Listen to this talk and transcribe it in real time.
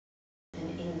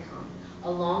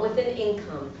Along with an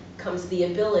income comes the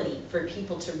ability for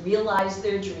people to realize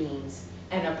their dreams,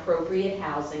 and appropriate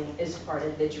housing is part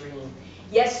of the dream.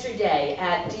 Yesterday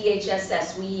at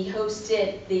DHSS, we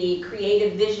hosted the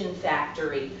Creative Vision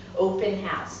Factory open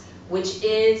house, which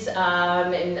is,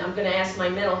 and I'm going to ask my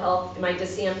mental health, my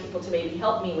DeSam people to maybe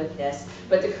help me with this,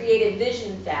 but the Creative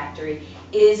Vision Factory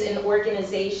is an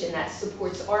organization that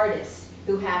supports artists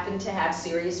who happen to have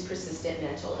serious persistent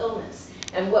mental illness.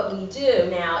 And what we do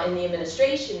now in the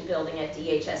administration building at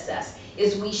DHSS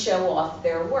is we show off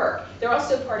their work. They're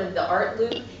also part of the Art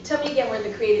Loop. Tell me again where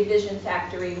the Creative Vision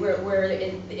Factory, where it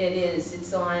is.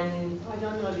 It's on... I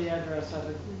don't know the address of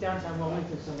it. Downtown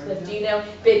Wilmington somewhere. Do you know?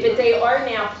 But they are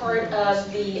now part of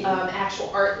the actual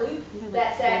Art Loop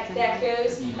that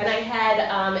goes. And I had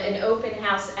an open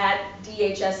house at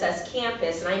DHSS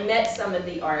campus, and I met some of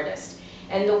the artists.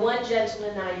 And the one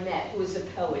gentleman I met, who is a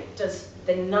poet, does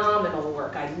phenomenal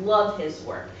work. I love his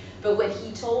work. But what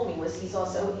he told me was he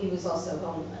was also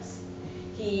homeless.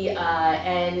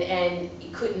 And he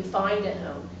couldn't find a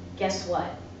home. Guess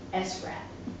what? SRAP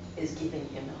is giving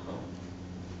him a home.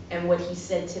 And what he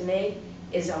said to me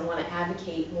is, I want to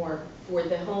advocate more for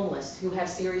the homeless who have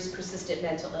serious persistent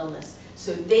mental illness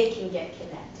so they can get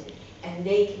connected and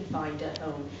they can find a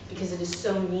home, because it is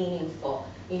so meaningful.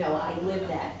 You know, I live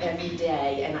that every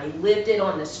day, and I lived it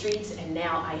on the streets, and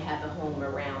now I have a home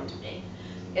around me.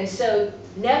 And so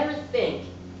never think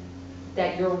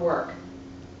that your work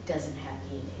doesn't have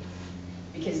meaning,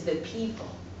 because the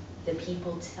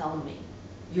people tell me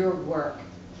your work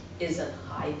is of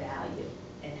high value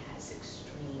and has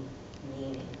extreme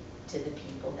meaning to the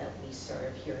people that we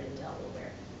serve here in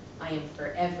Delaware. I am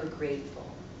forever grateful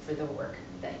for the work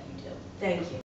that you do. Thank you.